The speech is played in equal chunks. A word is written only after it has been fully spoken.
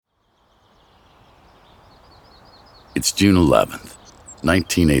It's June 11th,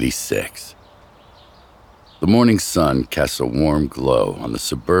 1986. The morning sun casts a warm glow on the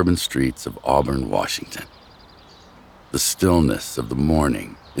suburban streets of Auburn, Washington. The stillness of the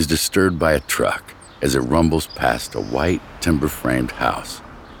morning is disturbed by a truck as it rumbles past a white timber-framed house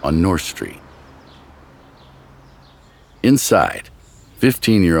on North Street. Inside,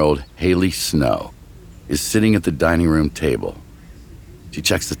 15-year-old Haley Snow is sitting at the dining room table. She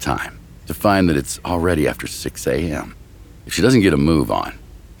checks the time to find that it's already after 6 a.m. If she doesn't get a move on,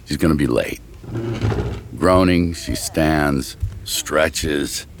 she's going to be late. Groaning, she stands,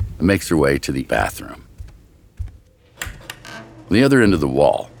 stretches, and makes her way to the bathroom. On the other end of the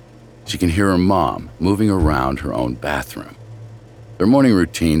wall, she can hear her mom moving around her own bathroom. Their morning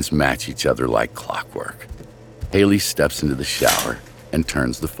routines match each other like clockwork. Haley steps into the shower and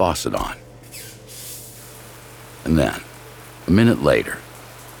turns the faucet on. And then, a minute later,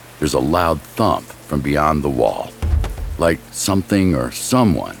 there's a loud thump from beyond the wall, like something or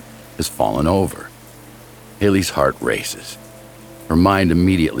someone has fallen over. Haley's heart races, her mind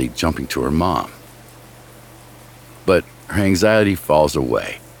immediately jumping to her mom. But her anxiety falls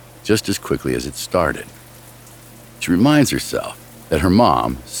away just as quickly as it started. She reminds herself that her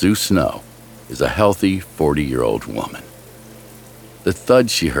mom, Sue Snow, is a healthy 40-year-old woman. The thud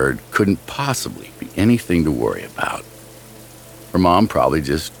she heard couldn't possibly be anything to worry about. Her mom probably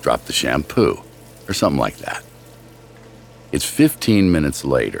just dropped the shampoo or something like that. It's 15 minutes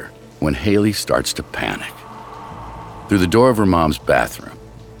later when Haley starts to panic. Through the door of her mom's bathroom,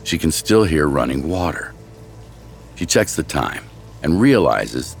 she can still hear running water. She checks the time and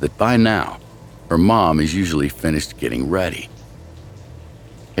realizes that by now, her mom is usually finished getting ready.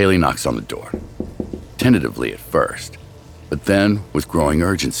 Haley knocks on the door, tentatively at first, but then with growing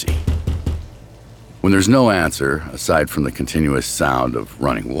urgency. When there's no answer, aside from the continuous sound of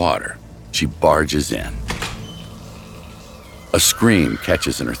running water, she barges in. A scream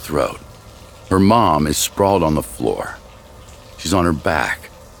catches in her throat. Her mom is sprawled on the floor. She's on her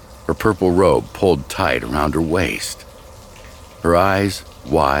back, her purple robe pulled tight around her waist. Her eyes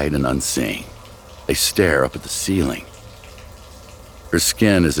wide and unseeing. They stare up at the ceiling. Her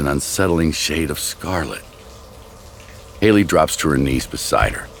skin is an unsettling shade of scarlet. Haley drops to her knees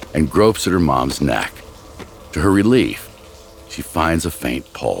beside her and gropes at her mom's neck. To her relief, she finds a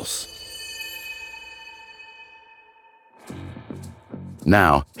faint pulse.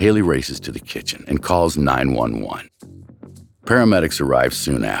 Now, Haley races to the kitchen and calls 911. Paramedics arrive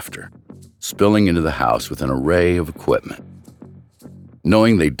soon after, spilling into the house with an array of equipment.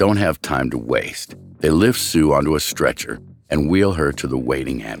 Knowing they don't have time to waste, they lift Sue onto a stretcher and wheel her to the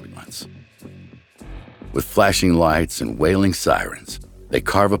waiting ambulance. With flashing lights and wailing sirens, they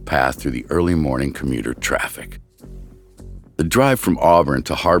carve a path through the early morning commuter traffic. The drive from Auburn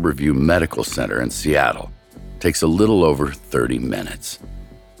to Harborview Medical Center in Seattle takes a little over 30 minutes.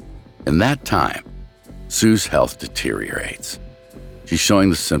 In that time, Sue's health deteriorates. She's showing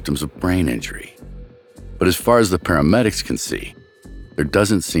the symptoms of brain injury. But as far as the paramedics can see, there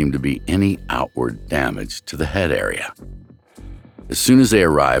doesn't seem to be any outward damage to the head area. As soon as they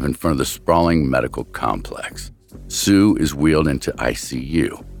arrive in front of the sprawling medical complex, Sue is wheeled into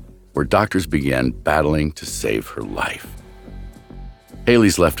ICU, where doctors begin battling to save her life.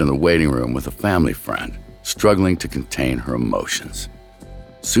 Haley's left in the waiting room with a family friend, struggling to contain her emotions.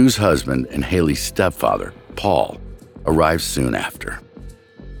 Sue's husband and Haley's stepfather, Paul, arrive soon after.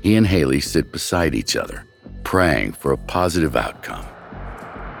 He and Haley sit beside each other, praying for a positive outcome.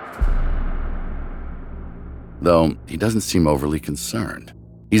 Though he doesn't seem overly concerned.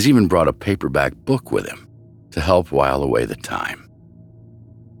 He's even brought a paperback book with him to help while away the time.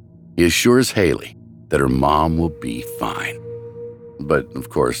 He assures Haley that her mom will be fine. But, of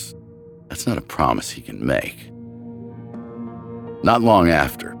course, that's not a promise he can make. Not long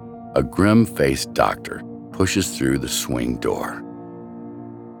after, a grim-faced doctor pushes through the swing door.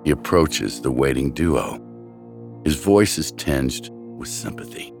 He approaches the waiting duo. His voice is tinged with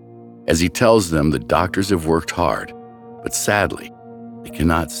sympathy as he tells them the doctors have worked hard, but sadly, they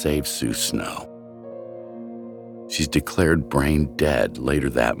cannot save Sue Snow. She's declared brain dead later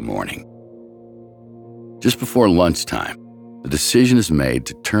that morning. Just before lunchtime, the decision is made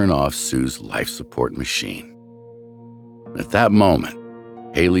to turn off Sue's life support machine. At that moment,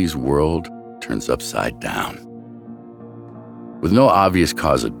 Haley's world turns upside down. With no obvious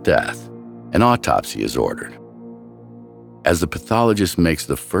cause of death, an autopsy is ordered. As the pathologist makes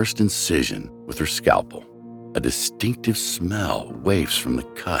the first incision with her scalpel, a distinctive smell wafts from the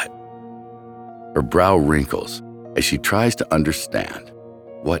cut. Her brow wrinkles as she tries to understand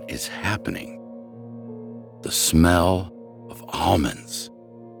what is happening. The smell of almonds.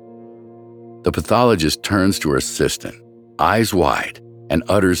 The pathologist turns to her assistant, eyes wide, and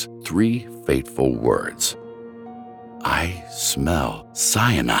utters 3 fateful words. "I smell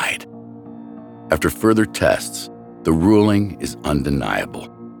cyanide." After further tests, the ruling is undeniable.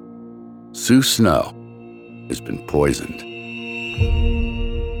 Sue Snow has been poisoned.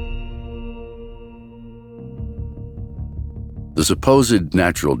 The supposed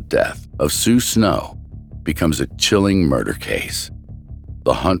natural death of Sue Snow becomes a chilling murder case.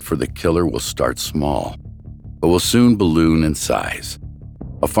 The hunt for the killer will start small, but will soon balloon in size.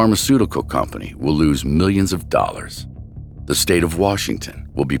 A pharmaceutical company will lose millions of dollars. The state of Washington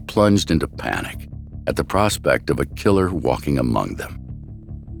will be plunged into panic at the prospect of a killer walking among them.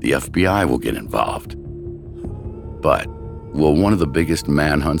 The FBI will get involved. But will one of the biggest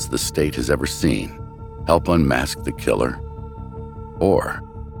manhunts the state has ever seen help unmask the killer? Or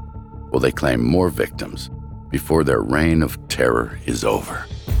will they claim more victims before their reign of terror is over?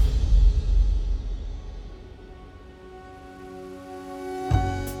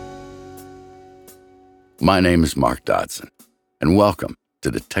 My name is Mark Dodson, and welcome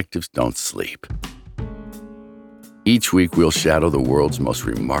to Detectives Don't Sleep. Each week we'll shadow the world's most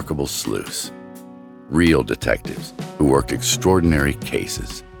remarkable sleuths, real detectives who worked extraordinary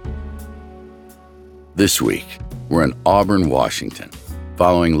cases. This week, we're in Auburn, Washington,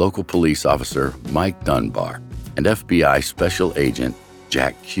 following local police officer Mike Dunbar and FBI Special Agent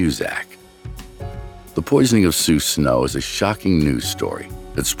Jack Cusack. The poisoning of Sue Snow is a shocking news story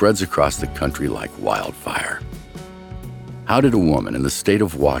that spreads across the country like wildfire. How did a woman in the state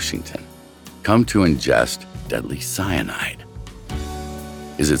of Washington come to ingest deadly cyanide?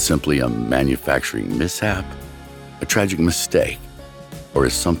 Is it simply a manufacturing mishap, a tragic mistake, or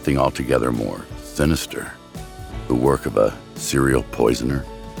is something altogether more sinister, the work of a serial poisoner?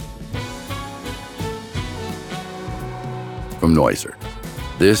 From Noiser,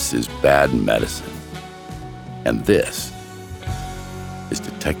 this is Bad Medicine, and this is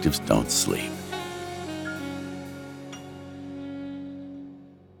Detectives Don't Sleep.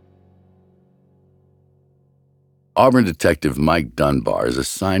 Auburn detective Mike Dunbar is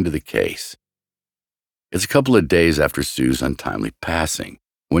assigned to the case. It's a couple of days after Sue's untimely passing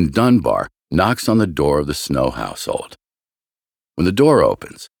when Dunbar knocks on the door of the Snow household. When the door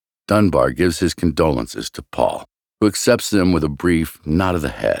opens, Dunbar gives his condolences to Paul, who accepts them with a brief nod of the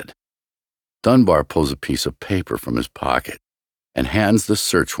head. Dunbar pulls a piece of paper from his pocket and hands the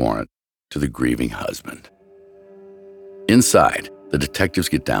search warrant to the grieving husband. Inside, the detectives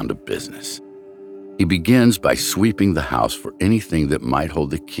get down to business. He begins by sweeping the house for anything that might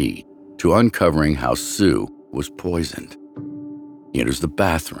hold the key to uncovering how Sue was poisoned. He enters the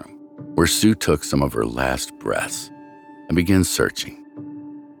bathroom, where Sue took some of her last breaths, and begins searching.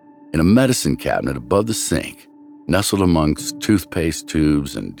 In a medicine cabinet above the sink, nestled amongst toothpaste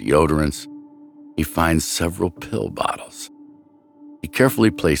tubes and deodorants, he finds several pill bottles. He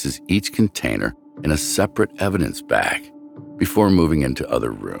carefully places each container in a separate evidence bag before moving into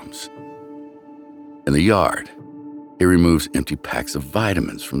other rooms. In the yard, he removes empty packs of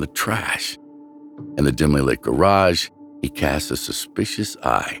vitamins from the trash. In the dimly lit garage, he casts a suspicious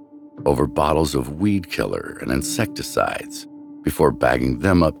eye over bottles of weed killer and insecticides before bagging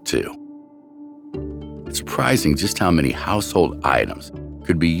them up too. It's surprising just how many household items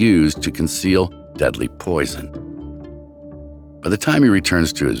could be used to conceal deadly poison. By the time he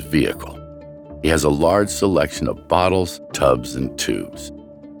returns to his vehicle, he has a large selection of bottles, tubs, and tubes.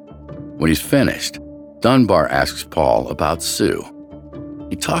 When he's finished, Dunbar asks Paul about Sue.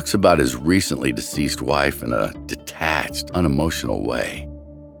 He talks about his recently deceased wife in a detached, unemotional way.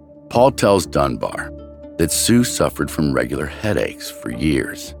 Paul tells Dunbar that Sue suffered from regular headaches for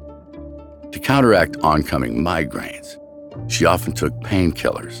years. To counteract oncoming migraines, she often took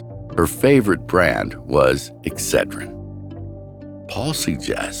painkillers. Her favorite brand was Excedrin. Paul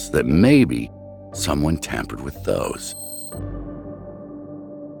suggests that maybe someone tampered with those.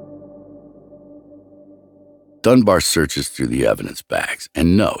 Dunbar searches through the evidence bags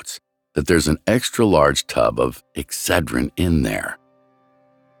and notes that there's an extra-large tub of Excedrin in there.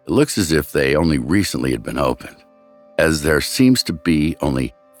 It looks as if they only recently had been opened, as there seems to be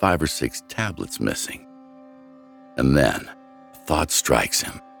only 5 or 6 tablets missing. And then, a thought strikes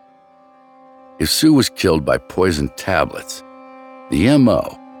him. If Sue was killed by poisoned tablets, the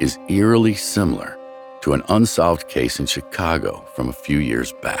MO is eerily similar to an unsolved case in Chicago from a few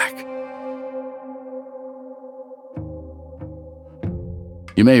years back.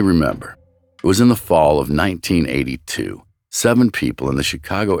 You may remember, it was in the fall of 1982. 7 people in the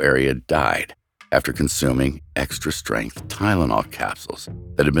Chicago area died after consuming extra-strength Tylenol capsules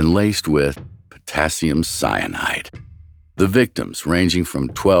that had been laced with potassium cyanide. The victims, ranging from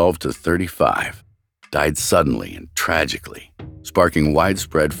 12 to 35, died suddenly and tragically, sparking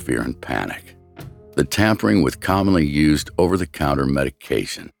widespread fear and panic. The tampering with commonly used over-the-counter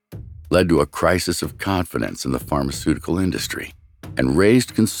medication led to a crisis of confidence in the pharmaceutical industry and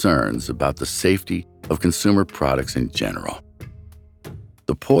raised concerns about the safety of consumer products in general.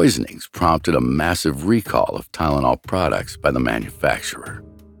 The poisonings prompted a massive recall of Tylenol products by the manufacturer.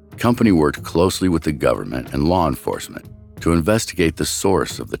 The company worked closely with the government and law enforcement to investigate the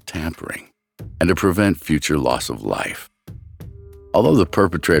source of the tampering and to prevent future loss of life. Although the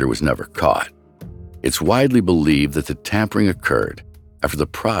perpetrator was never caught, it's widely believed that the tampering occurred after the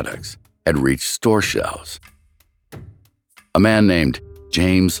products had reached store shelves. A man named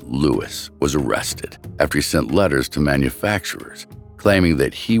James Lewis was arrested after he sent letters to manufacturers claiming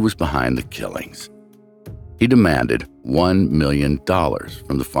that he was behind the killings. He demanded $1 million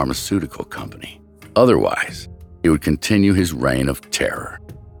from the pharmaceutical company. Otherwise, he would continue his reign of terror.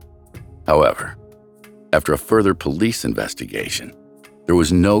 However, after a further police investigation, there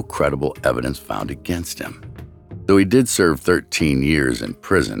was no credible evidence found against him. Though he did serve 13 years in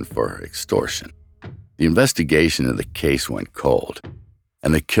prison for extortion, the investigation of the case went cold,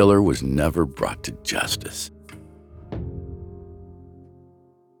 and the killer was never brought to justice.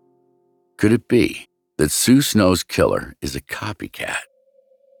 Could it be that Sue Snow's killer is a copycat?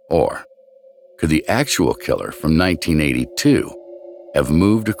 Or could the actual killer from 1982 have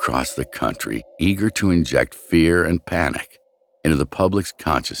moved across the country, eager to inject fear and panic into the public's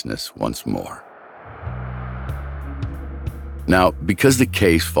consciousness once more? Now, because the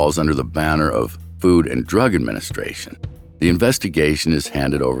case falls under the banner of Food and Drug Administration, the investigation is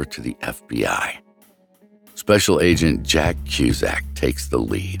handed over to the FBI. Special Agent Jack Cusack takes the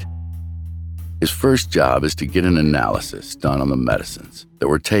lead. His first job is to get an analysis done on the medicines that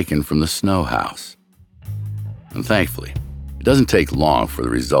were taken from the Snow house. And thankfully, it doesn't take long for the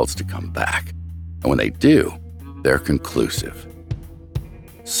results to come back. And when they do, they're conclusive.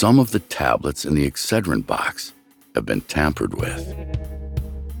 Some of the tablets in the Excedrin box have been tampered with.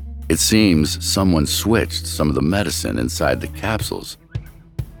 It seems someone switched some of the medicine inside the capsules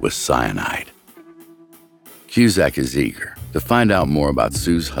with cyanide. Cusack is eager to find out more about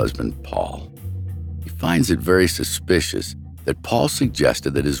Sue's husband, Paul. He finds it very suspicious that Paul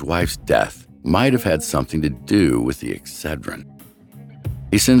suggested that his wife's death might have had something to do with the Excedrin.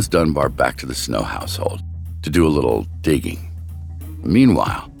 He sends Dunbar back to the Snow household to do a little digging.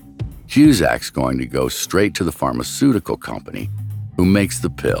 Meanwhile, Cusack's going to go straight to the pharmaceutical company who makes the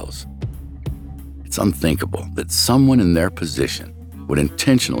pills. It's unthinkable that someone in their position would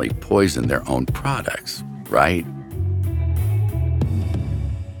intentionally poison their own products, right?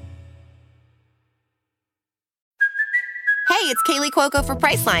 Hey, it's Kaylee Cuoco for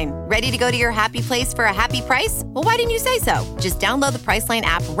Priceline. Ready to go to your happy place for a happy price? Well, why didn't you say so? Just download the Priceline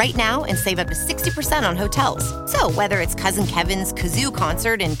app right now and save up to 60% on hotels. So whether it's Cousin Kevin's Kazoo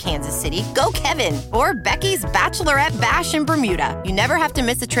Concert in Kansas City, go Kevin, or Becky's Bachelorette Bash in Bermuda, you never have to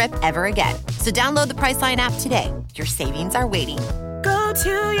miss a trip ever again. So download the Priceline app today. Your savings are waiting. Go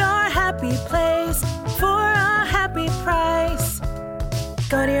to your happy place for a happy price.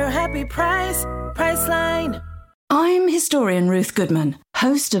 Go to your happy price, Priceline. I'm historian Ruth Goodman,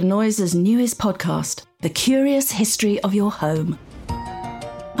 host of Noiser's newest podcast, The Curious History of Your Home.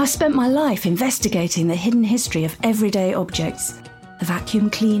 I've spent my life investigating the hidden history of everyday objects. A vacuum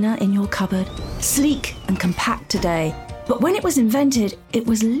cleaner in your cupboard, sleek and compact today, but when it was invented, it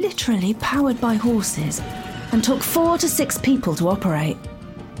was literally powered by horses and took 4 to 6 people to operate.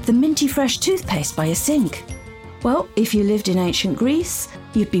 The minty fresh toothpaste by your sink. Well, if you lived in ancient Greece,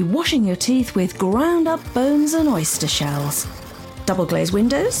 you'd be washing your teeth with ground-up bones and oyster shells. Double-glazed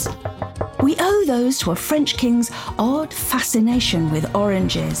windows? We owe those to a French king's odd fascination with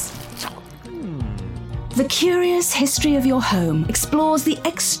oranges. The Curious History of Your Home explores the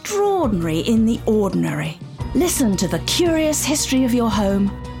extraordinary in the ordinary. Listen to The Curious History of Your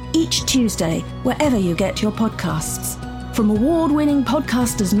Home each Tuesday, wherever you get your podcasts. From award-winning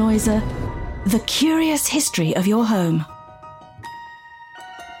podcasters Noiser, The Curious History of Your Home.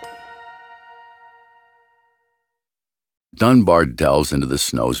 Dunbar delves into the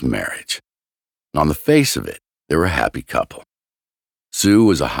Snow's marriage. On the face of it, they were a happy couple. Sue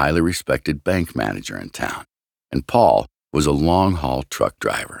was a highly respected bank manager in town, and Paul was a long-haul truck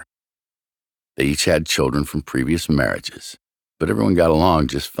driver. They each had children from previous marriages, but everyone got along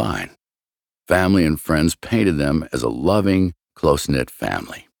just fine. Family and friends painted them as a loving, close-knit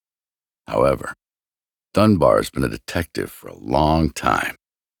family. However, Dunbar has been a detective for a long time,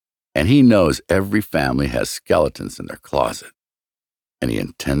 and he knows every family has skeletons in their closet, and he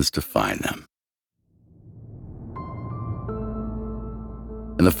intends to find them.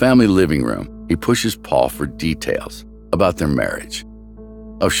 In the family living room, he pushes Paul for details about their marriage.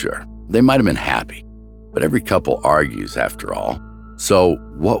 Oh, sure, they might have been happy, but every couple argues after all. So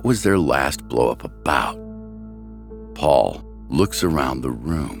what was their last blow-up about? Paul looks around the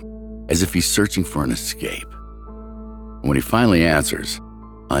room as if he's searching for an escape. And when he finally answers,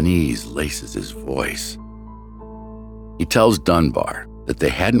 unease laces his voice. He tells Dunbar that they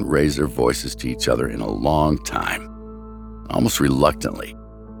hadn't raised their voices to each other in a long time. Almost reluctantly,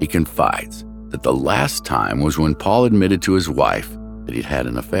 he confides that the last time was when Paul admitted to his wife that he'd had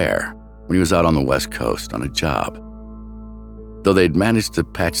an affair when he was out on the West Coast on a job. Though they'd managed to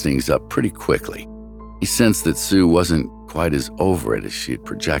patch things up pretty quickly, he sensed that Sue wasn't quite as over it as she had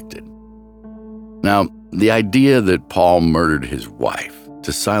projected. Now, the idea that Paul murdered his wife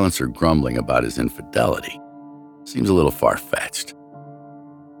to silence her grumbling about his infidelity seems a little far-fetched.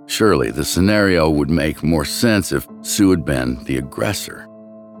 Surely the scenario would make more sense if Sue had been the aggressor,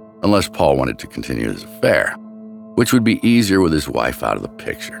 unless Paul wanted to continue his affair, which would be easier with his wife out of the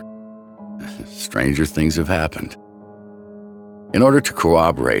picture. Stranger things have happened. In order to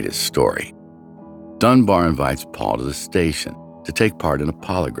corroborate his story, Dunbar invites Paul to the station to take part in a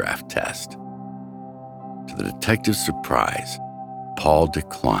polygraph test. To the detective's surprise, Paul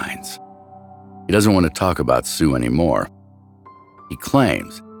declines. He doesn't want to talk about Sue anymore. He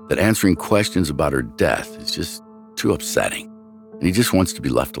claims that answering questions about her death is just too upsetting, and he just wants to be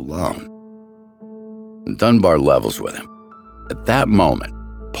left alone. And Dunbar levels with him. At that moment,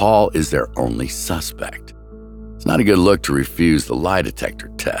 Paul is their only suspect. It's not a good look to refuse the lie detector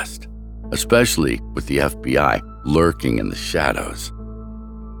test, especially with the FBI lurking in the shadows.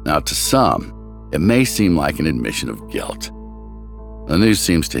 Now, to some, it may seem like an admission of guilt. The news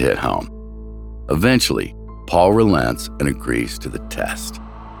seems to hit home. Eventually, Paul relents and agrees to the test.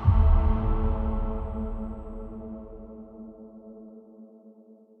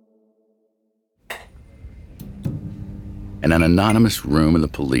 In an anonymous room in the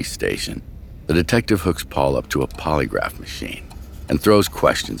police station, the detective hooks Paul up to a polygraph machine and throws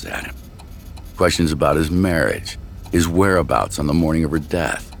questions at him. Questions about his marriage, his whereabouts on the morning of her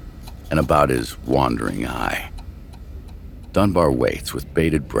death, and about his wandering eye. Dunbar waits with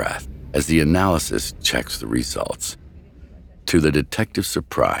bated breath as the analysis checks the results. To the detective's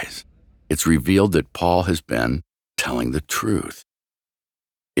surprise, it's revealed that Paul has been telling the truth.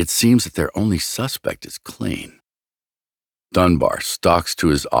 It seems that their only suspect is clean. Dunbar stalks to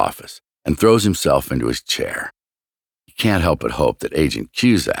his office and throws himself into his chair. He can't help but hope that Agent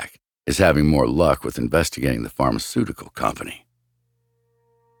Cusack is having more luck with investigating the pharmaceutical company.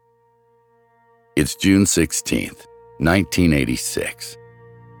 It's June 16th, 1986.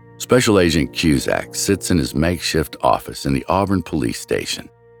 Special Agent Cusack sits in his makeshift office in the Auburn police station.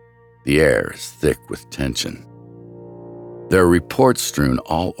 The air is thick with tension. There are reports strewn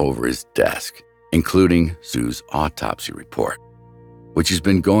all over his desk, including Sue's autopsy report, which he's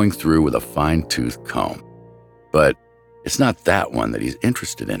been going through with a fine-tooth comb. But it's not that one that he's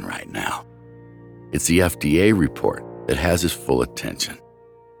interested in right now. It's the FDA report that has his full attention.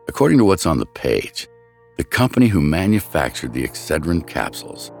 According to what's on the page, the company who manufactured the Excedrin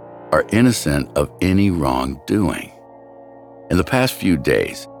capsules are innocent of any wrongdoing. In the past few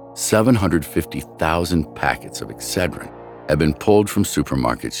days, 750,000 packets of Excedrin have been pulled from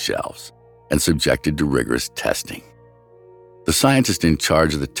supermarket shelves and subjected to rigorous testing. The scientists in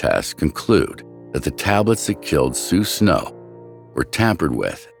charge of the test conclude that the tablets that killed Sue Snow were tampered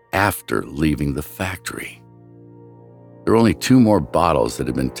with after leaving the factory. There are only 2 more bottles that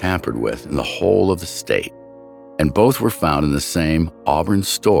have been tampered with in the whole of the state, and both were found in the same Auburn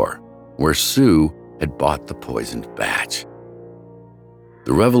store where Sue had bought the poisoned batch.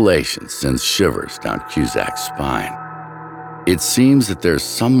 The revelation sends shivers down Cusack's spine. It seems that there's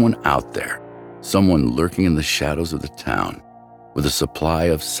someone out there, someone lurking in the shadows of the town with a supply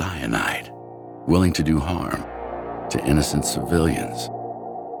of cyanide, willing to do harm to innocent civilians.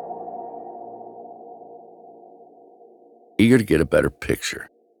 Eager to get a better picture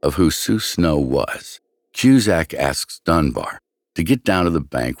of who Sue Snow was, Cusack asks Dunbar to get down to the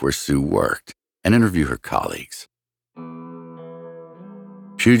bank where Sue worked and interview her colleagues.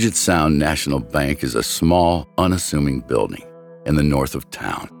 Puget Sound National Bank is a small, unassuming building in the north of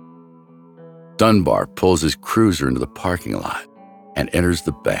town. Dunbar pulls his cruiser into the parking lot and enters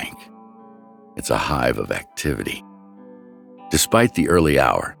the bank. It's a hive of activity. Despite the early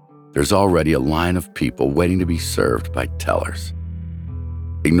hour, there's already a line of people waiting to be served by tellers.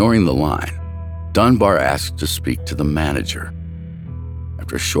 Ignoring the line, Dunbar asks to speak to the manager.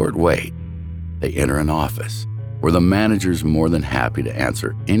 After a short wait, they enter an office where the manager's more than happy to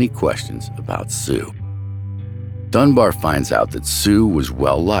answer any questions about Sue. Dunbar finds out that Sue was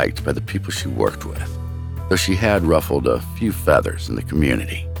well-liked by the people she worked with, though she had ruffled a few feathers in the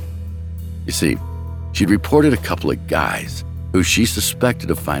community. You see, she'd reported a couple of guys who she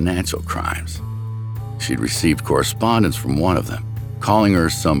suspected of financial crimes. She'd received correspondence from one of them, calling her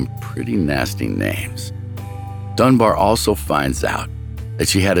some pretty nasty names. Dunbar also finds out that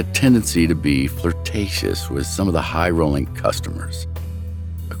she had a tendency to be flirtatious with some of the high-rolling customers.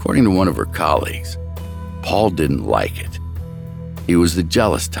 According to one of her colleagues, Paul didn't like it. He was the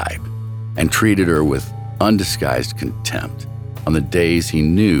jealous type and treated her with undisguised contempt on the days he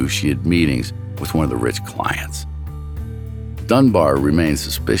knew she had meetings with one of the rich clients. Dunbar remained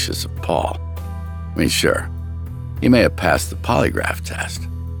suspicious of Paul. I mean, sure, he may have passed the polygraph test.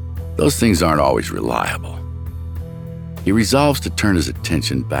 Those things aren't always reliable. He resolves to turn his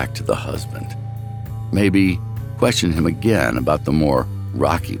attention back to the husband. Maybe question him again about the more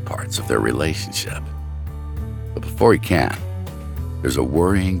rocky parts of their relationship. But before he can, there's a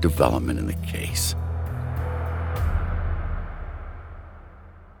worrying development in the case.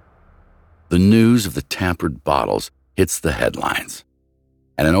 The news of the tampered bottles hits the headlines,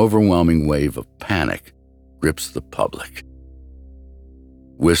 and an overwhelming wave of panic grips the public.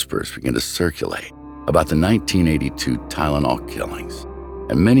 Whispers begin to circulate about the 1982 Tylenol killings,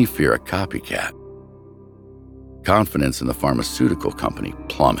 and many fear a copycat. Confidence in the pharmaceutical company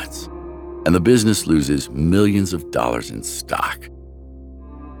plummets, and the business loses millions of dollars in stock.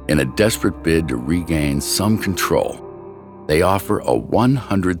 In a desperate bid to regain some control, they offer a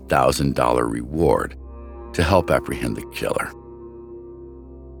 $100,000 reward to help apprehend the killer.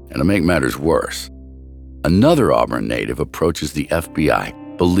 And to make matters worse, another Auburn native approaches the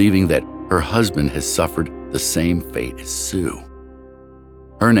FBI believing that her husband has suffered the same fate as Sue.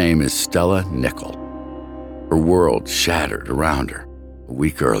 Her name is Stella Nichol. Her world shattered around her a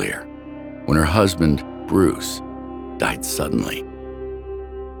week earlier when her husband, Bruce, died suddenly.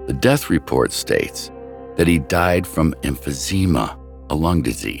 The death report states that he died from emphysema, a lung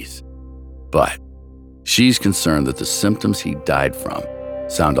disease. But she's concerned that the symptoms he died from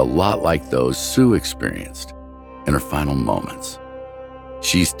sound a lot like those Sue experienced in her final moments.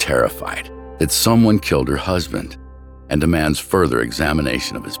 She's terrified that someone killed her husband and demands further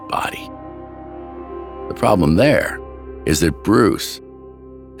examination of his body. The problem there is that Bruce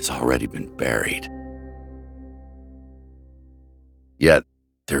has already been buried. Yet,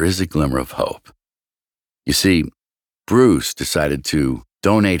 there is a glimmer of hope. You see, Bruce decided to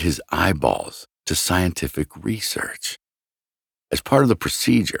donate his eyeballs to scientific research. As part of the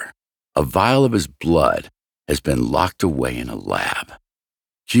procedure, a vial of his blood has been locked away in a lab.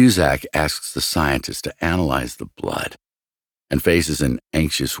 Cusack asks the scientist to analyze the blood and faces an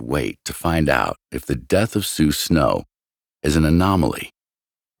anxious wait to find out if the death of Sue Snow is an anomaly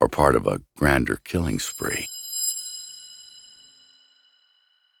or part of a grander killing spree.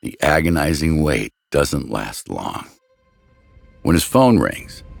 The agonizing wait doesn't last long. When his phone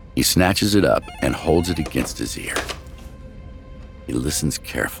rings, he snatches it up and holds it against his ear. He listens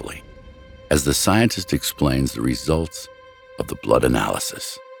carefully as the scientist explains the results of the blood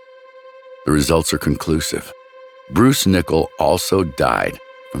analysis. The results are conclusive. Bruce Nichol also died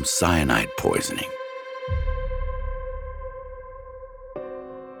from cyanide poisoning.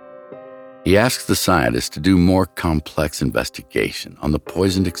 He asks the scientist to do more complex investigation on the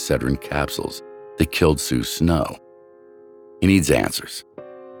poisoned Excedrin capsules that killed Sue Snow. He needs answers.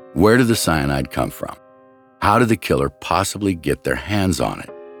 Where did the cyanide come from? How did the killer possibly get their hands on it?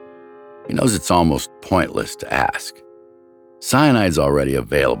 He knows it's almost pointless to ask. Cyanide's already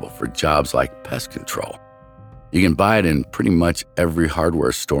available for jobs like pest control. You can buy it in pretty much every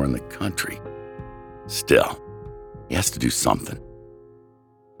hardware store in the country. Still, he has to do something.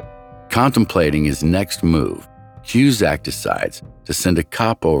 Contemplating his next move, Cusack decides to send a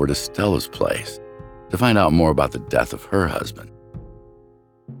cop over to Stella's place to find out more about the death of her husband.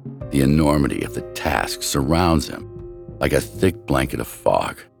 The enormity of the task surrounds him like a thick blanket of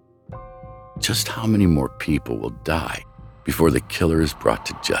fog. Just how many more people will die before the killer is brought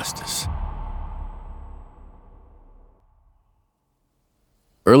to justice?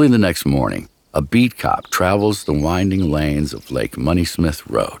 Early the next morning, a beat cop travels the winding lanes of Lake Moneysmith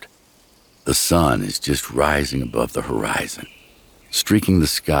Road. The sun is just rising above the horizon, streaking the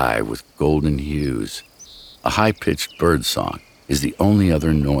sky with golden hues. A high-pitched bird song is the only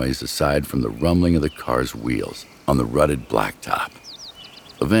other noise aside from the rumbling of the car's wheels on the rutted blacktop.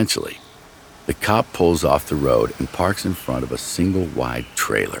 Eventually, the cop pulls off the road and parks in front of a single-wide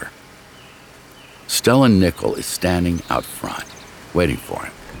trailer. Stella Nichol is standing out front, waiting for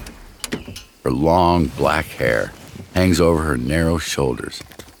him. Her long black hair hangs over her narrow shoulders,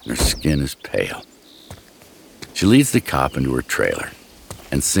 and her skin is pale. She leads the cop into her trailer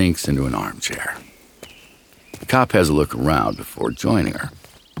and sinks into an armchair. The cop has a look around before joining her.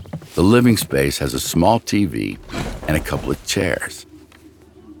 The living space has a small TV and a couple of chairs.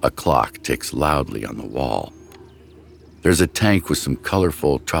 A clock ticks loudly on the wall. There's a tank with some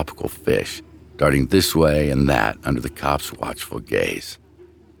colorful tropical fish darting this way and that under the cop's watchful gaze.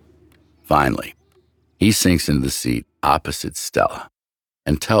 Finally, he sinks into the seat opposite Stella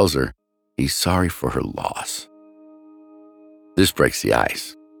and tells her he's sorry for her loss. This breaks the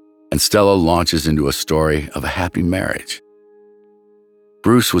ice, and Stella launches into a story of a happy marriage.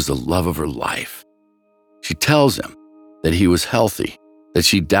 Bruce was the love of her life. She tells him that he was healthy, that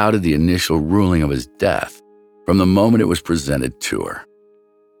she doubted the initial ruling of his death from the moment it was presented to her.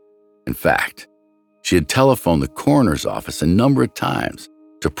 In fact, she had telephoned the coroner's office a number of times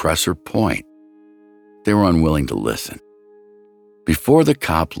to press her point. They were unwilling to listen. Before the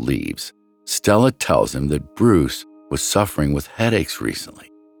cop leaves, Stella tells him that Bruce was suffering with headaches recently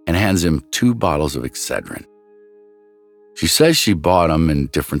and hands him 2 bottles of Excedrin. She says she bought them in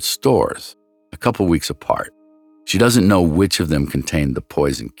different stores, a couple weeks apart. She doesn't know which of them contained the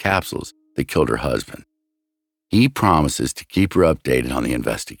poison capsules that killed her husband. He promises to keep her updated on the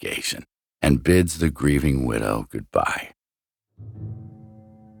investigation and bids the grieving widow goodbye.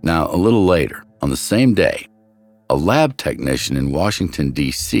 Now, a little later, on the same day, a lab technician in Washington,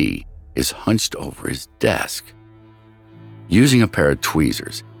 D.C. is hunched over his desk. Using a pair of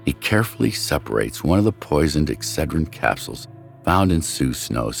tweezers, he carefully separates one of the poisoned Excedrin capsules found in Sue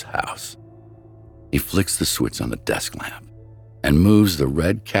Snow's house. He flicks the switch on the desk lamp and moves the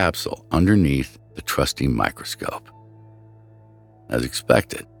red capsule underneath the trusty microscope. As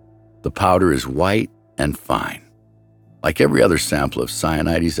expected, the powder is white and fine, like every other sample of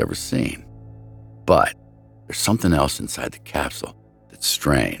cyanide he's ever seen. But there's something else inside the capsule that's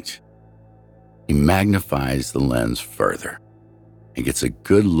strange. He magnifies the lens further and gets a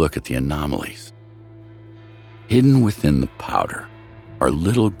good look at the anomalies. Hidden within the powder are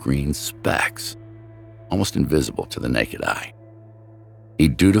little green specks, almost invisible to the naked eye. He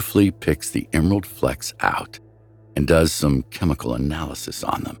dutifully picks the emerald flecks out and does some chemical analysis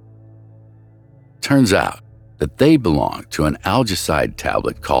on them. Turns out that they belong to an algicide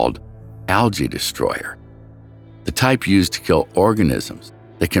tablet called Algae Destroyer, the type used to kill organisms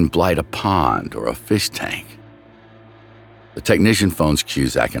that can blight a pond or a fish tank. The technician phones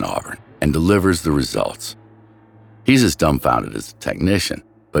Cusack in Auburn and delivers the results. He's as dumbfounded as the technician,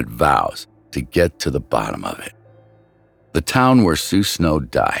 but vows to get to the bottom of it. The town where Sue Snow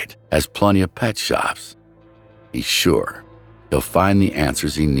died has plenty of pet shops. He's sure he'll find the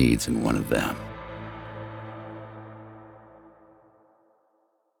answers he needs in one of them.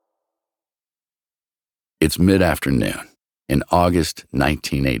 It's mid-afternoon in August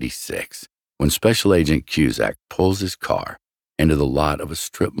 1986 when Special Agent Cusack pulls his car into the lot of a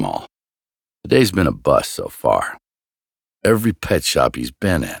strip mall. The day's been a bust so far. Every pet shop he's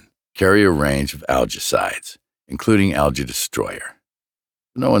been in carry a range of algicides, including Algae Destroyer.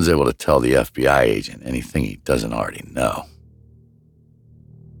 No one's able to tell the FBI agent anything he doesn't already know.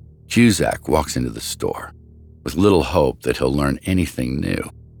 Cusack walks into the store with little hope that he'll learn anything new.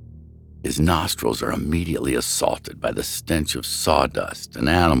 His nostrils are immediately assaulted by the stench of sawdust and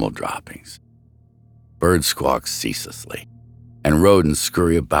animal droppings. Birds squawk ceaselessly, and rodents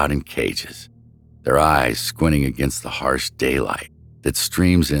scurry about in cages, their eyes squinting against the harsh daylight that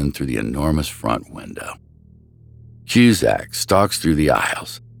streams in through the enormous front window. Cusack stalks through the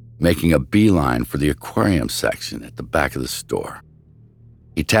aisles, making a beeline for the aquarium section at the back of the store.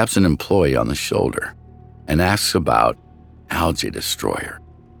 He taps an employee on the shoulder and asks about Algae Destroyer.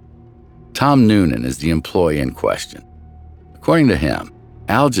 Tom Noonan is the employee in question. According to him,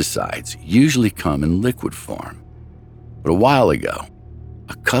 algicides usually come in liquid form. But a while ago,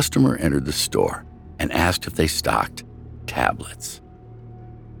 a customer entered the store and asked if they stocked tablets.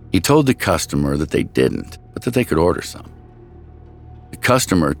 He told the customer that they didn't, but that they could order some. The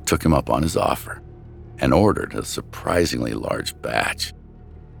customer took him up on his offer and ordered a surprisingly large batch.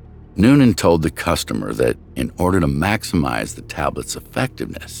 Noonan told the customer that in order to maximize the tablet's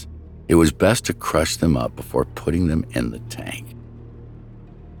effectiveness, it was best to crush them up before putting them in the tank.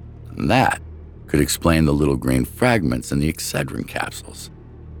 And that could explain the little green fragments in the Excedrin capsules.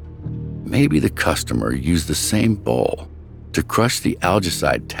 Maybe the customer used the same bowl to crush the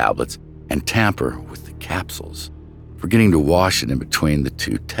algicide tablets and tamper with the capsules, forgetting to wash it in between the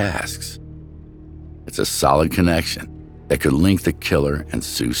two tasks. It's a solid connection that could link the killer and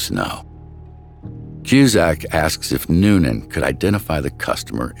Sue Snow. Cusack asks if Noonan could identify the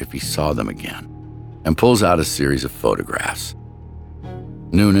customer if he saw them again, and pulls out a series of photographs.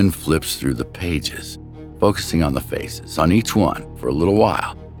 Noonan flips through the pages, focusing on the faces on each one for a little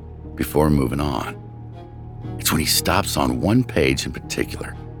while before moving on. It's when he stops on one page in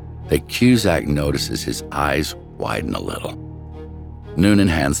particular that Cusack notices his eyes widen a little. Noonan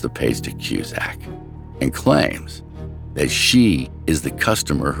hands the page to Cusack and claims that she is the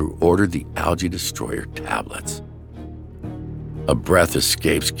customer who ordered the Algae Destroyer tablets. A breath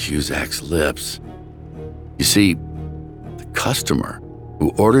escapes Cusack's lips. You see, the customer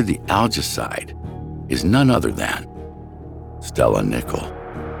who ordered the algicide is none other than Stella Nichol.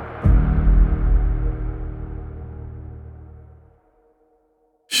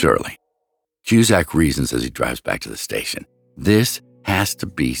 Surely, Cusack reasons as he drives back to the station, this has to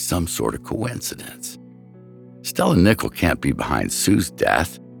be some sort of coincidence. Stella Nichol can't be behind Sue's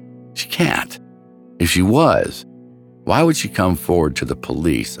death. She can't. If she was, why would she come forward to the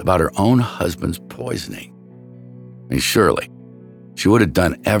police about her own husband's poisoning? I mean, surely, she would have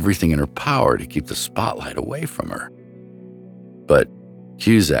done everything in her power to keep the spotlight away from her. But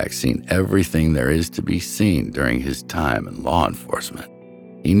Cusack's seen everything there is to be seen during his time in law enforcement.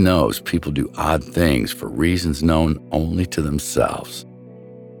 He knows people do odd things for reasons known only to themselves.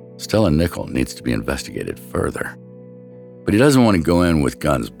 Stella Nichol needs to be investigated further, but he doesn't want to go in with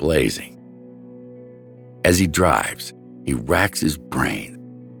guns blazing. As he drives, he racks his brain,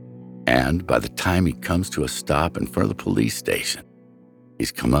 and by the time he comes to a stop in front of the police station,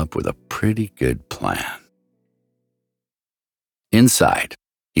 he's come up with a pretty good plan. Inside,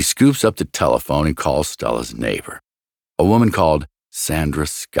 he scoops up the telephone and calls Stella's neighbor, a woman called Sandra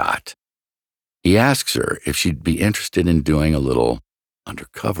Scott. He asks her if she'd be interested in doing a little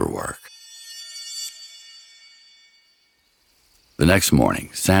undercover work. The next morning,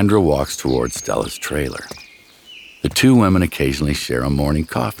 Sandra walks towards Stella's trailer. The two women occasionally share a morning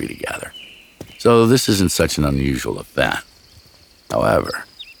coffee together, so this isn't such an unusual event. However,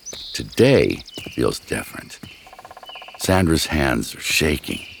 today feels different. Sandra's hands are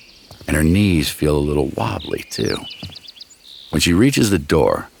shaking, and her knees feel a little wobbly too. When she reaches the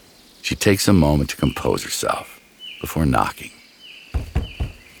door, she takes a moment to compose herself before knocking.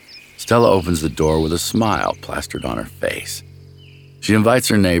 Stella opens the door with a smile plastered on her face. She invites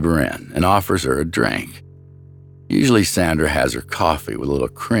her neighbor in and offers her a drink. Usually Sandra has her coffee with a little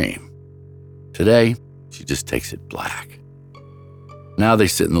cream. Today, she just takes it black. Now they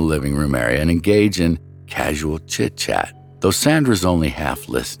sit in the living room area and engage in casual chit-chat, though Sandra's only half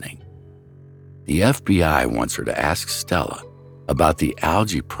listening. The FBI wants her to ask Stella about the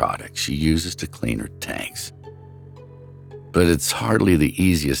algae product she uses to clean her tanks. But it's hardly the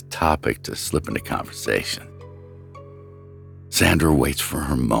easiest topic to slip into conversation. Sandra waits for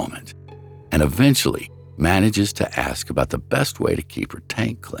her moment and eventually manages to ask about the best way to keep her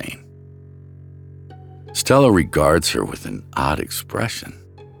tank clean. Stella regards her with an odd expression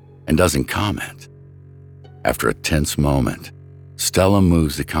and doesn't comment. After a tense moment, Stella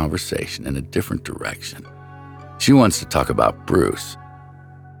moves the conversation in a different direction. She wants to talk about Bruce.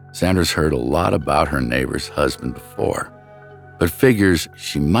 Sandra's heard a lot about her neighbor's husband before, but figures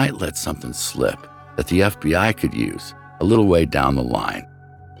she might let something slip that the FBI could use a little way down the line.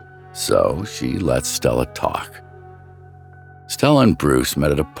 So she lets Stella talk. Stella and Bruce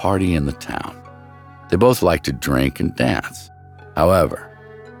met at a party in the town. They both liked to drink and dance. However,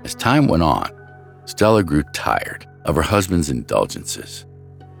 as time went on, Stella grew tired of her husband's indulgences.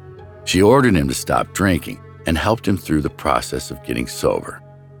 She ordered him to stop drinking and helped him through the process of getting sober.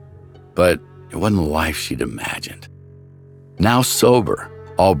 But it wasn't the life she'd imagined. Now sober,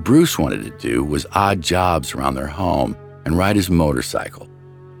 all Bruce wanted to do was odd jobs around their home and ride his motorcycle,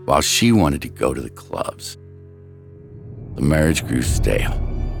 while she wanted to go to the clubs. The marriage grew stale,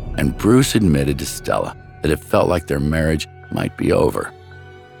 and Bruce admitted to Stella that it felt like their marriage might be over,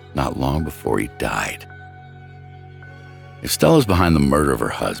 not long before he died. If Stella's behind the murder of her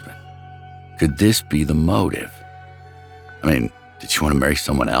husband, could this be the motive? I mean, did she want to marry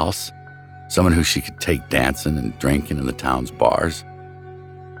someone else? Someone who she could take dancing and drinking in the town's bars?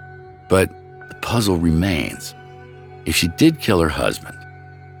 But the puzzle remains. If she did kill her husband,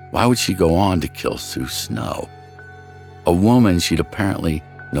 why would she go on to kill Sue Snow, a woman she'd apparently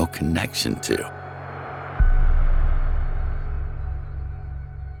no connection to?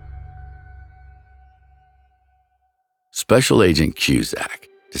 Special Agent Cusack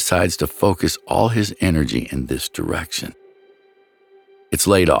decides to focus all his energy in this direction. It's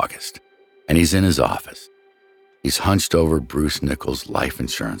late August, and he's in his office. He's hunched over Bruce Nichol's life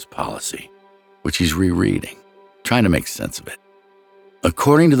insurance policy, which he's rereading, trying to make sense of it.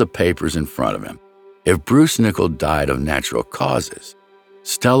 According to the papers in front of him, if Bruce Nichol died of natural causes,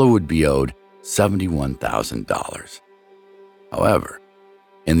 Stella would be owed $71,000. However,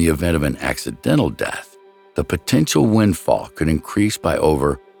 in the event of an accidental death, the potential windfall could increase by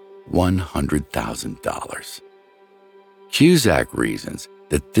over $100,000. Cusack reasons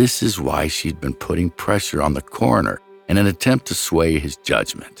that this is why she'd been putting pressure on the coroner in an attempt to sway his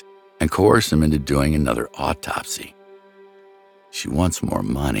judgment and coerce him into doing another autopsy. She wants more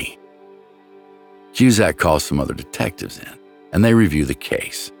money. Cusack calls some other detectives in, and they review the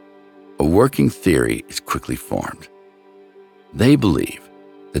case. A working theory is quickly formed. They believe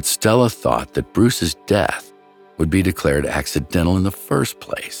that Stella thought that Bruce's death would be declared accidental in the first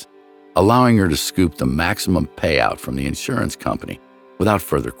place, allowing her to scoop the maximum payout from the insurance company without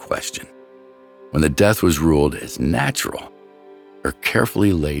further question. When the death was ruled as natural, her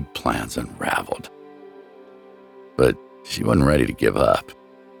carefully laid plans unraveled. But she wasn't ready to give up.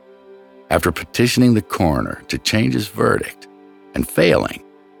 After petitioning the coroner to change his verdict and failing,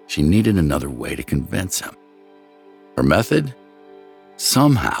 she needed another way to convince him. Her method?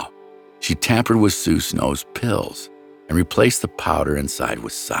 Somehow, she tampered with Sue Snow's pills and replaced the powder inside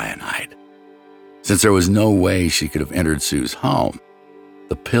with cyanide. Since there was no way she could have entered Sue's home,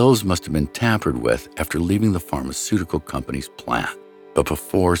 the pills must have been tampered with after leaving the pharmaceutical company's plant, but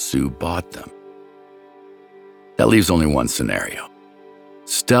before Sue bought them. That leaves only one scenario.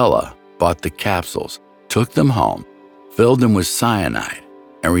 Stella bought the capsules, took them home, filled them with cyanide,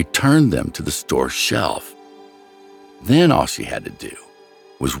 and returned them to the store shelf. Then all she had to do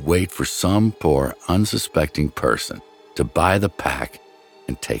was wait for some poor, unsuspecting person to buy the pack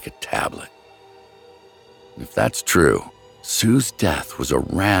and take a tablet. If that's true, Sue's death was a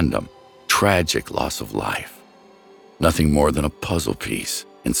random, tragic loss of life. Nothing more than a puzzle piece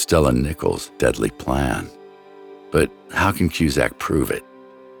in Stella Nichols' deadly plan. But how can Cusack prove it?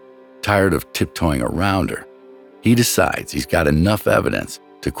 Tired of tiptoeing around her, he decides he's got enough evidence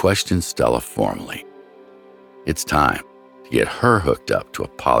to question Stella formally. It's time to get her hooked up to a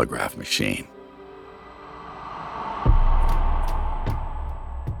polygraph machine.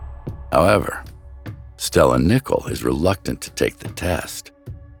 However, Stella Nichol is reluctant to take the test.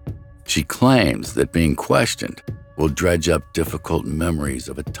 She claims that being questioned will dredge up difficult memories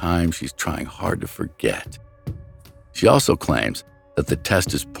of a time she's trying hard to forget. She also claims that the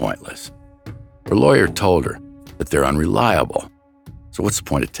test is pointless. Her lawyer told her that they're unreliable, so what's the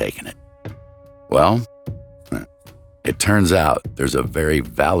point of taking it? Well, it turns out there's a very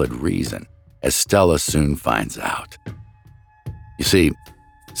valid reason, as Stella soon finds out. You see,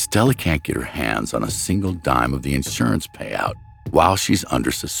 Stella can't get her hands on a single dime of the insurance payout while she's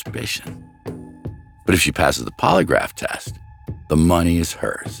under suspicion. But if she passes the polygraph test, the money is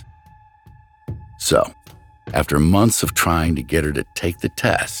hers. So, after months of trying to get her to take the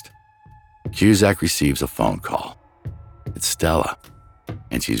test, Cusack receives a phone call. It's Stella,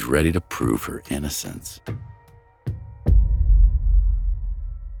 and she's ready to prove her innocence.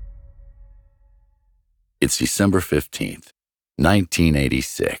 It's December 15th,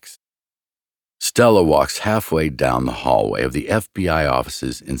 1986. Stella walks halfway down the hallway of the FBI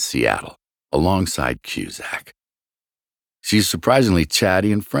offices in Seattle, alongside Cusack. She's surprisingly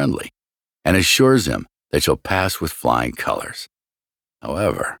chatty and friendly, and assures him that she'll pass with flying colors.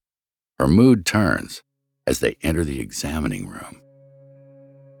 However, her mood turns as they enter the examining room.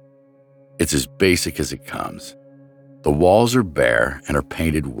 It's as basic as it comes. The walls are bare and are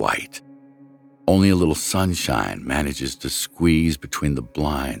painted white. Only a little sunshine manages to squeeze between the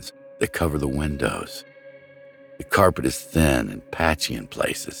blinds that cover the windows. The carpet is thin and patchy in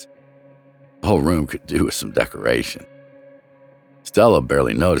places. The whole room could do with some decoration. Stella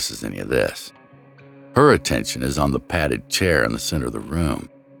barely notices any of this. Her attention is on the padded chair in the center of the room.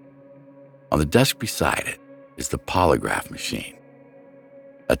 On the desk beside it is the polygraph machine.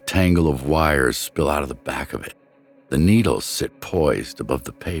 A tangle of wires spill out of the back of it. The needles sit poised above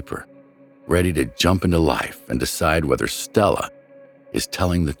the paper, ready to jump into life and decide whether Stella is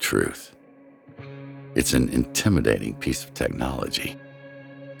telling the truth. It's an intimidating piece of technology.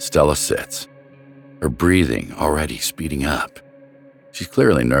 Stella sits, her breathing already speeding up. She's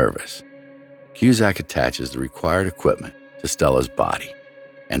clearly nervous. Cusack attaches the required equipment to Stella's body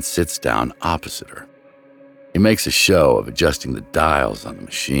and sits down opposite her. He makes a show of adjusting the dials on the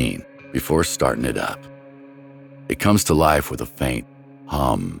machine before starting it up. It comes to life with a faint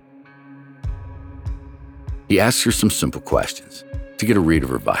hum. He asks her some simple questions to get a read of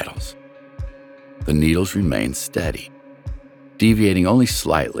her vitals. The needles remain steady, deviating only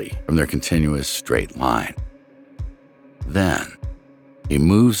slightly from their continuous straight line. Then, he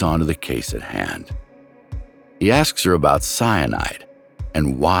moves on to the case at hand. He asks her about cyanide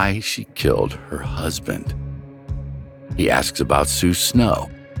and why she killed her husband. He asks about Sue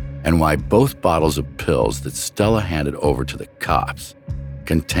Snow and why both bottles of pills that Stella handed over to the cops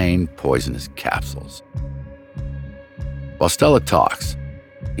contained poisonous capsules. While Stella talks,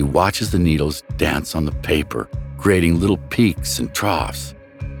 he watches the needles dance on the paper, creating little peaks and troughs.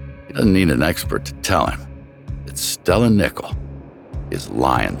 He doesn't need an expert to tell him that Stella Nickell is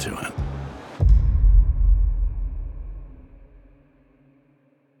lying to him.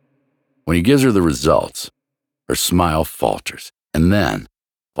 When he gives her the results, her smile falters and then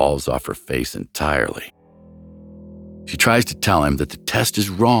falls off her face entirely. She tries to tell him that the test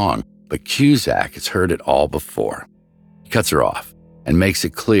is wrong, but Cusack has heard it all before. He cuts her off and makes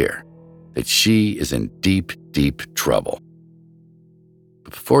it clear that she is in deep, deep trouble.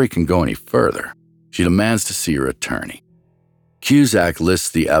 But before he can go any further, she demands to see her attorney. Cusack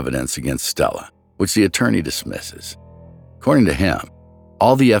lists the evidence against Stella, which the attorney dismisses. According to him,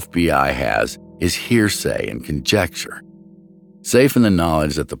 all the FBI has is hearsay and conjecture, safe in the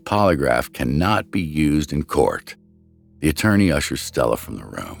knowledge that the polygraph cannot be used in court. The attorney ushers Stella from the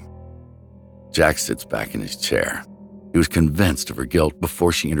room. Jack sits back in his chair. He was convinced of her guilt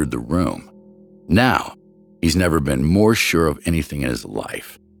before she entered the room. Now, he's never been more sure of anything in his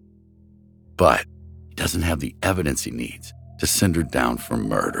life. But he doesn't have the evidence he needs to send her down for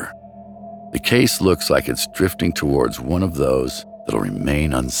murder. The case looks like it's drifting towards one of those that'll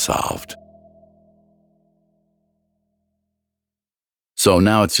remain unsolved. So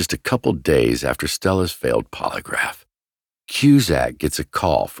now it's just a couple days after Stella's failed polygraph. Cusack gets a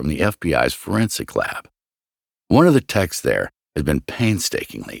call from the FBI's forensic lab. One of the techs there has been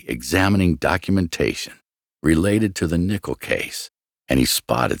painstakingly examining documentation related to the Nickell case, and he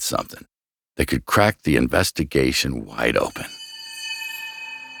spotted something that could crack the investigation wide open.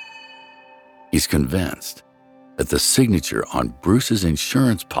 He's convinced that the signature on Bruce's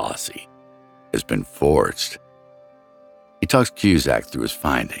insurance policy has been forged. He talks Cusack through his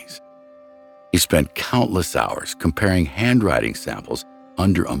findings. He spent countless hours comparing handwriting samples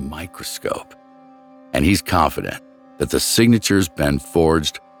under a microscope, and he's confident that the signature's been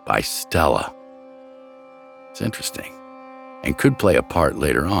forged by Stella. It's interesting and could play a part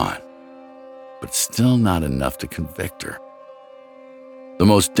later on, but still not enough to convict her. The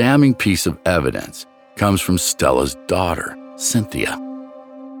most damning piece of evidence comes from Stella's daughter, Cynthia.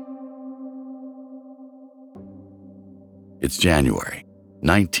 It's January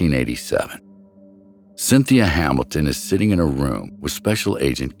 1987. Cynthia Hamilton is sitting in a room with Special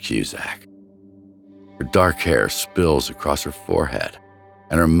Agent Cusack. Her dark hair spills across her forehead,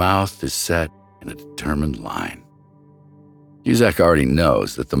 and her mouth is set in a determined line. Cusack already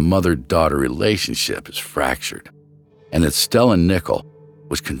knows that the mother-daughter relationship is fractured, and that Stella Nickell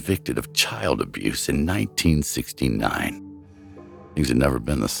was convicted of child abuse in 1969. Things had never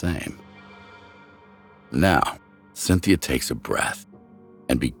been the same. Now, Cynthia takes a breath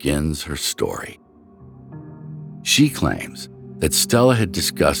and begins her story. She claims that Stella had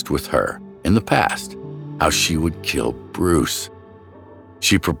discussed with her in the past how she would kill Bruce.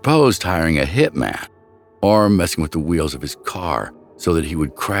 She proposed hiring a hitman or messing with the wheels of his car so that he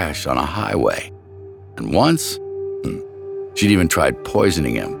would crash on a highway. And once, she'd even tried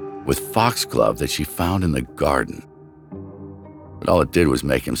poisoning him with foxglove that she found in the garden. But all it did was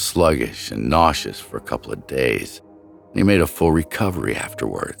make him sluggish and nauseous for a couple of days, and he made a full recovery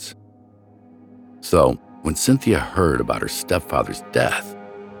afterwards. So, when Cynthia heard about her stepfather's death,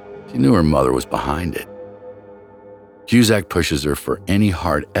 she knew her mother was behind it. Cusack pushes her for any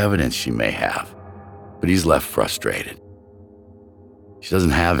hard evidence she may have, but he's left frustrated. She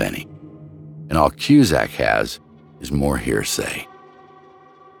doesn't have any, and all Cusack has is more hearsay.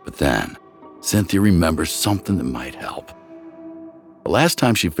 But then, Cynthia remembers something that might help. The last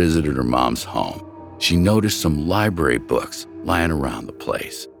time she visited her mom's home, she noticed some library books lying around the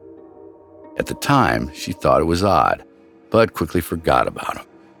place. At the time, she thought it was odd, but quickly forgot about them.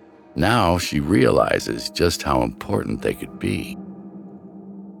 Now she realizes just how important they could be.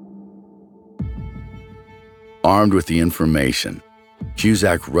 Armed with the information,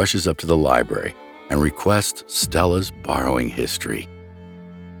 Cusack rushes up to the library and requests Stella's borrowing history.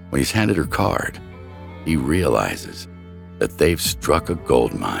 When he's handed her card, he realizes that they've struck a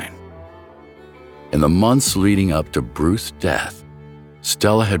gold mine. In the months leading up to Bruce's death,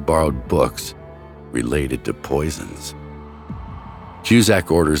 Stella had borrowed books related to poisons. Cusack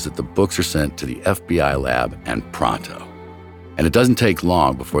orders that the books are sent to the FBI lab and pronto. And it doesn't take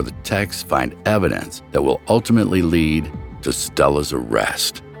long before the techs find evidence that will ultimately lead to Stella's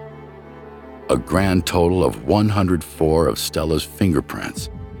arrest. A grand total of 104 of Stella's fingerprints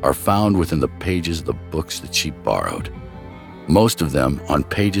are found within the pages of the books that she borrowed, most of them on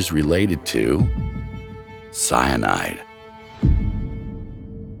pages related to cyanide.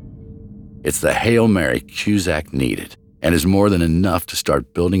 It's the Hail Mary Cusack needed, and is more than enough to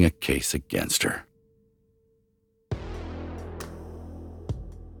start building a case against her.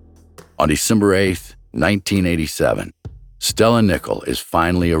 On December 8th, 1987, Stella Nickell is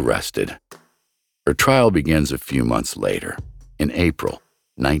finally arrested. Her trial begins a few months later, in April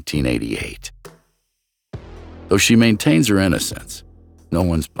 1988. Though she maintains her innocence, no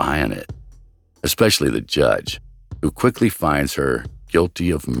one's buying it, especially the judge, who quickly finds her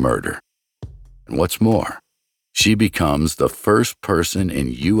guilty of murder. And what's more, she becomes the first person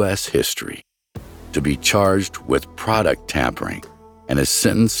in U.S. history to be charged with product tampering and is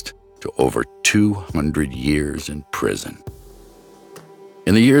sentenced to over 200 years in prison.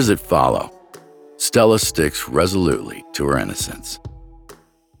 In the years that follow, Stella sticks resolutely to her innocence.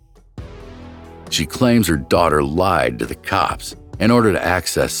 She claims her daughter lied to the cops in order to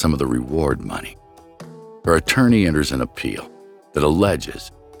access some of the reward money. Her attorney enters an appeal that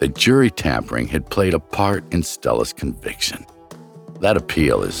alleges that jury tampering had played a part in Stella's conviction. That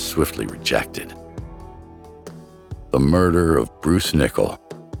appeal is swiftly rejected. The murder of Bruce Nickell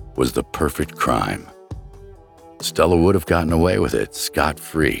was the perfect crime. Stella would have gotten away with it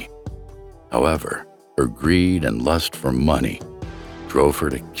scot-free. However, her greed and lust for money drove her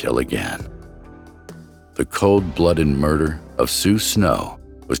to kill again. The cold-blooded murder of Sue Snow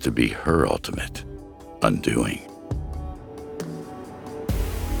was to be her ultimate undoing.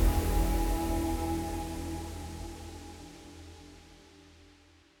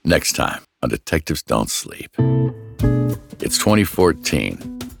 Next time on Detectives Don't Sleep. It's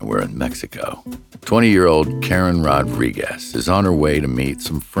 2014, and we're in Mexico. 20-year-old Karen Rodriguez is on her way to meet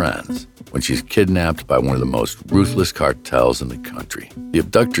some friends when she's kidnapped by one of the most ruthless cartels in the country. The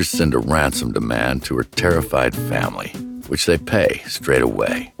abductors send a ransom demand to her terrified family, which they pay straight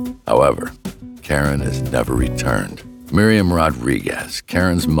away. However, Karen has never returned. Miriam Rodriguez,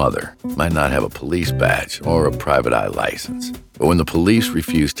 Karen's mother, might not have a police badge or a private eye license. But when the police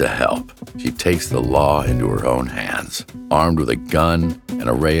refuse to help, she takes the law into her own hands. Armed with a gun, an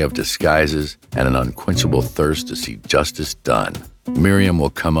array of disguises, and an unquenchable thirst to see justice done, Miriam will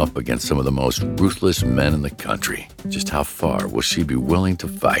come up against some of the most ruthless men in the country. Just how far will she be willing to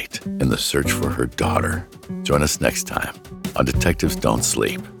fight in the search for her daughter? Join us next time on Detectives Don't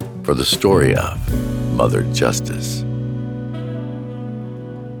Sleep for the story of Mother Justice.